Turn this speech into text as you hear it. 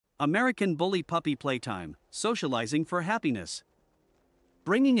American Bully Puppy Playtime, Socializing for Happiness.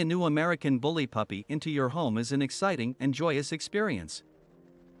 Bringing a new American Bully puppy into your home is an exciting and joyous experience.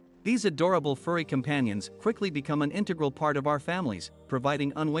 These adorable furry companions quickly become an integral part of our families,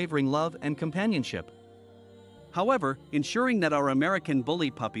 providing unwavering love and companionship. However, ensuring that our American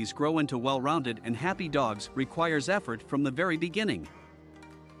Bully puppies grow into well-rounded and happy dogs requires effort from the very beginning.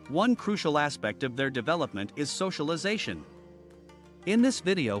 One crucial aspect of their development is socialization. In this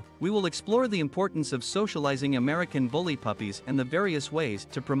video, we will explore the importance of socializing American Bully puppies and the various ways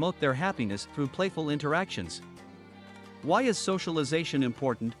to promote their happiness through playful interactions. Why is socialization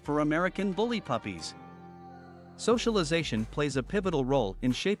important for American Bully puppies? Socialization plays a pivotal role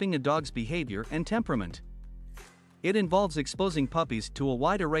in shaping a dog's behavior and temperament. It involves exposing puppies to a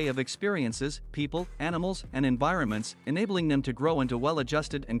wide array of experiences, people, animals, and environments, enabling them to grow into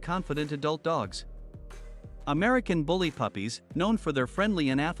well-adjusted and confident adult dogs. American Bully puppies, known for their friendly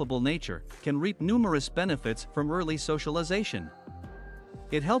and affable nature, can reap numerous benefits from early socialization.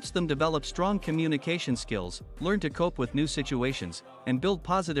 It helps them develop strong communication skills, learn to cope with new situations, and build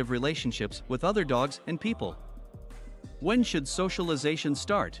positive relationships with other dogs and people. When should socialization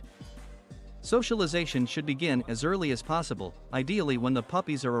start? Socialization should begin as early as possible, ideally when the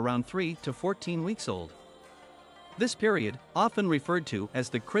puppies are around 3 to 14 weeks old. This period, often referred to as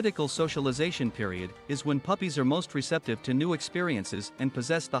the critical socialization period, is when puppies are most receptive to new experiences and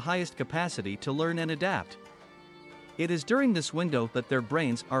possess the highest capacity to learn and adapt. It is during this window that their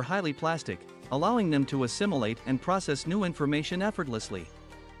brains are highly plastic, allowing them to assimilate and process new information effortlessly.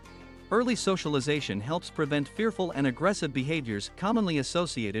 Early socialization helps prevent fearful and aggressive behaviors commonly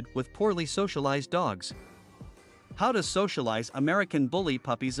associated with poorly socialized dogs. How to socialize American Bully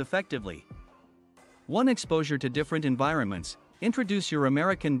puppies effectively? 1. Exposure to different environments. Introduce your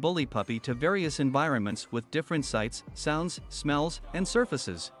American Bully puppy to various environments with different sights, sounds, smells, and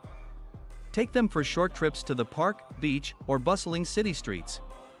surfaces. Take them for short trips to the park, beach, or bustling city streets.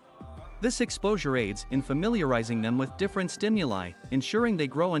 This exposure aids in familiarizing them with different stimuli, ensuring they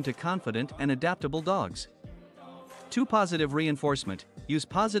grow into confident and adaptable dogs. 2. Positive reinforcement. Use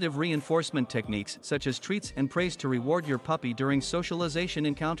positive reinforcement techniques such as treats and praise to reward your puppy during socialization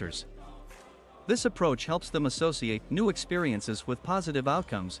encounters. This approach helps them associate new experiences with positive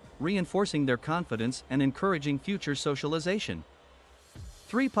outcomes, reinforcing their confidence and encouraging future socialization.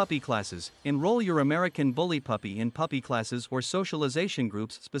 3. Puppy classes. Enroll your American Bully puppy in puppy classes or socialization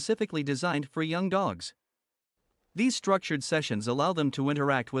groups specifically designed for young dogs. These structured sessions allow them to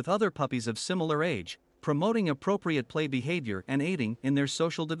interact with other puppies of similar age, promoting appropriate play behavior and aiding in their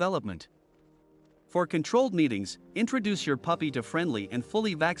social development. For controlled meetings, introduce your puppy to friendly and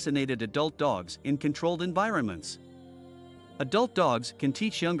fully vaccinated adult dogs in controlled environments. Adult dogs can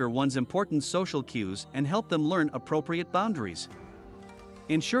teach younger ones important social cues and help them learn appropriate boundaries.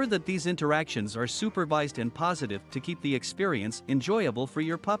 Ensure that these interactions are supervised and positive to keep the experience enjoyable for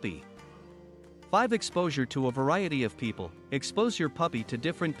your puppy. 5. Exposure to a variety of people. Expose your puppy to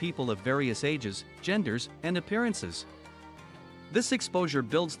different people of various ages, genders, and appearances. This exposure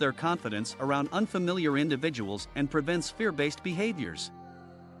builds their confidence around unfamiliar individuals and prevents fear-based behaviors.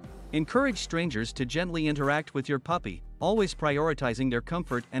 Encourage strangers to gently interact with your puppy, always prioritizing their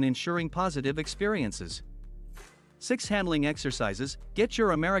comfort and ensuring positive experiences. 6. Handling exercises. Get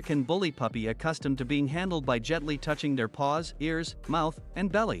your American Bully puppy accustomed to being handled by gently touching their paws, ears, mouth,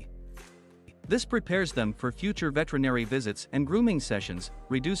 and belly. This prepares them for future veterinary visits and grooming sessions,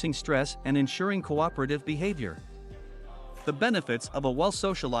 reducing stress and ensuring cooperative behavior. The benefits of a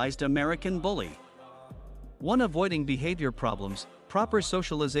well-socialized American Bully. 1. Avoiding behavior problems. Proper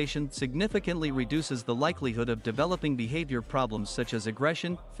socialization significantly reduces the likelihood of developing behavior problems such as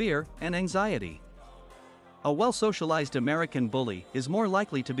aggression, fear, and anxiety. A well-socialized American Bully is more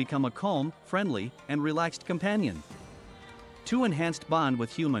likely to become a calm, friendly, and relaxed companion. 2. Enhanced bond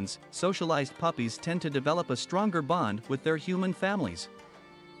with humans. Socialized puppies tend to develop a stronger bond with their human families.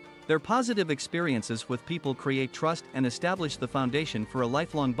 Their positive experiences with people create trust and establish the foundation for a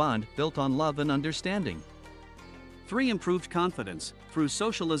lifelong bond built on love and understanding. 3. Improved confidence. Through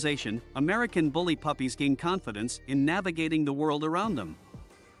socialization, American Bully puppies gain confidence in navigating the world around them.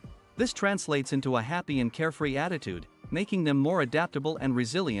 This translates into a happy and carefree attitude, making them more adaptable and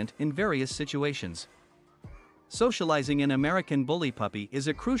resilient in various situations. Socializing an American Bully puppy is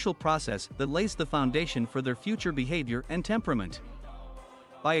a crucial process that lays the foundation for their future behavior and temperament.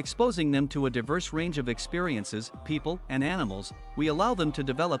 By exposing them to a diverse range of experiences, people, and animals, we allow them to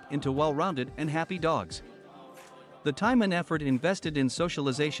develop into well-rounded and happy dogs. The time and effort invested in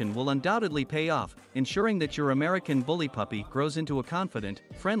socialization will undoubtedly pay off, ensuring that your American Bully puppy grows into a confident,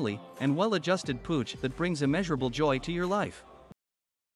 friendly, and well-adjusted pooch that brings immeasurable joy to your life.